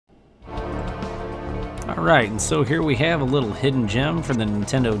Alright, and so here we have a little hidden gem for the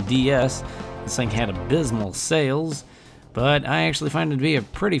Nintendo DS. This thing had abysmal sales, but I actually find it to be a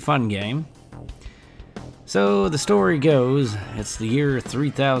pretty fun game. So the story goes, it's the year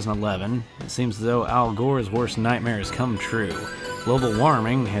 3011. It seems as though Al Gore's worst nightmares come true. Global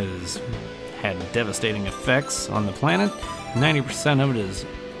warming has had devastating effects on the planet. 90% of it is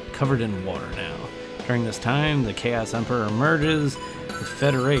covered in water now. During this time, the Chaos Emperor emerges. The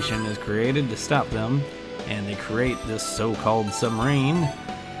Federation is created to stop them, and they create this so-called submarine,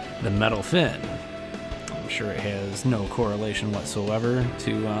 the Metal Fin. I'm sure it has no correlation whatsoever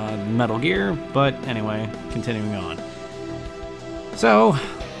to Metal Gear, but anyway, continuing on. So,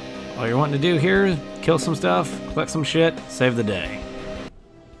 all you're wanting to do here is kill some stuff, collect some shit, save the day.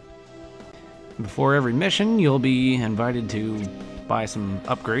 Before every mission, you'll be invited to buy some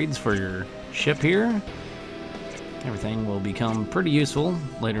upgrades for your ship here. Everything will become pretty useful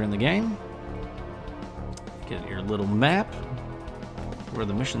later in the game. Get your little map where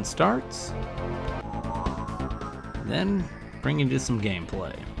the mission starts. Then bring you to some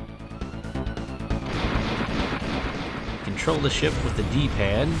gameplay. Control the ship with the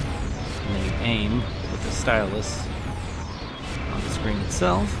D-pad, and then you aim with the stylus on the screen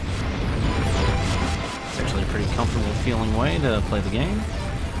itself. It's actually a pretty comfortable feeling way to play the game.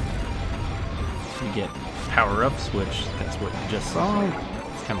 You get power-ups, which that's what you just saw.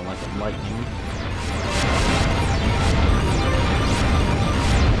 It's kind of like a lightning.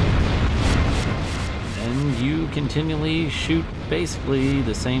 And you continually shoot basically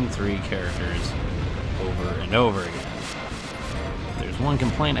the same three characters over and over again. If there's one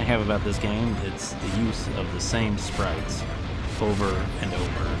complaint I have about this game, it's the use of the same sprites over and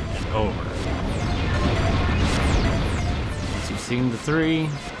over and over. Once you've seen the three,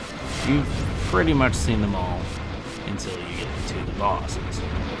 you've pretty much seen them all until you get into the bosses.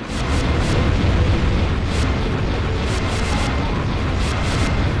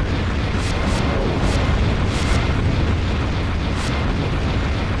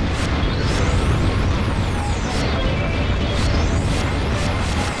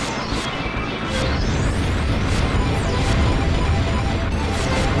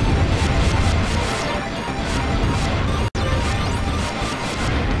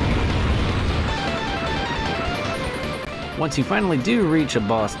 Once you finally do reach a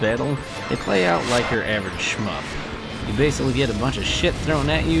boss battle, they play out like your average shmup. You basically get a bunch of shit thrown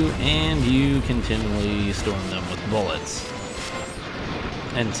at you, and you continually storm them with bullets.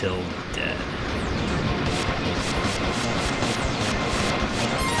 Until dead.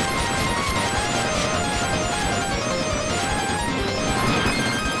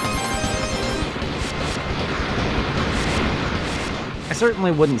 I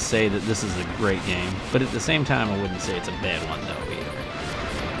certainly wouldn't say that this is a great game, but at the same time I wouldn't say it's a bad one though either.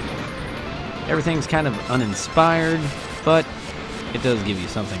 Everything's kind of uninspired, but it does give you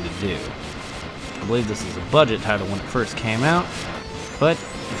something to do. I believe this is a budget title when it first came out, but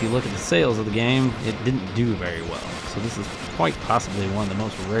if you look at the sales of the game, it didn't do very well. So this is quite possibly one of the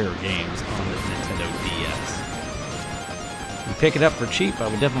most rare games on the Nintendo DS. If you pick it up for cheap, I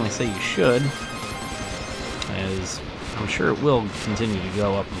would definitely say you should, as I'm sure it will continue to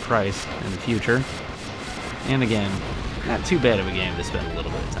go up in price in the future. And again, not too bad of a game to spend a little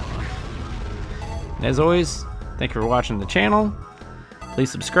bit of time on. And as always, thank you for watching the channel.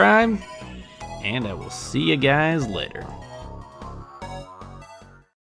 Please subscribe, and I will see you guys later.